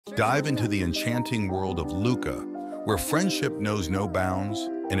Dive into the enchanting world of Luca, where friendship knows no bounds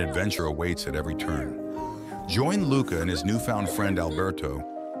and adventure awaits at every turn. Join Luca and his newfound friend Alberto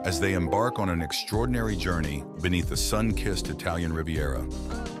as they embark on an extraordinary journey beneath the sun-kissed Italian Riviera.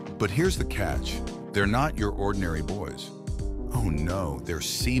 But here's the catch. They're not your ordinary boys. Oh no, they're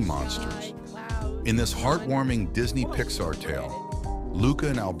sea monsters. In this heartwarming Disney Pixar tale, Luca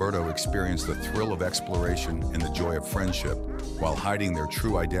and Alberto experience the thrill of exploration and the joy of friendship while hiding their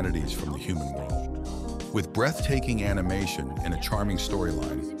true identities from the human world. With breathtaking animation and a charming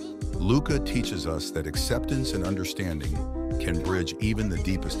storyline, Luca teaches us that acceptance and understanding can bridge even the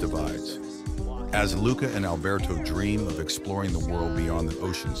deepest divides. As Luca and Alberto dream of exploring the world beyond the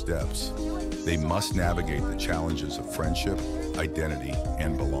ocean's depths, they must navigate the challenges of friendship, identity,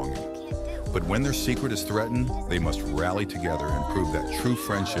 and belonging. But when their secret is threatened, they must rally together and prove that true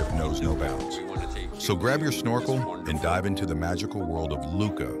friendship knows no bounds. So grab your snorkel and dive into the magical world of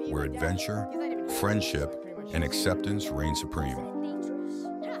Luca, where adventure, friendship, and acceptance reign supreme.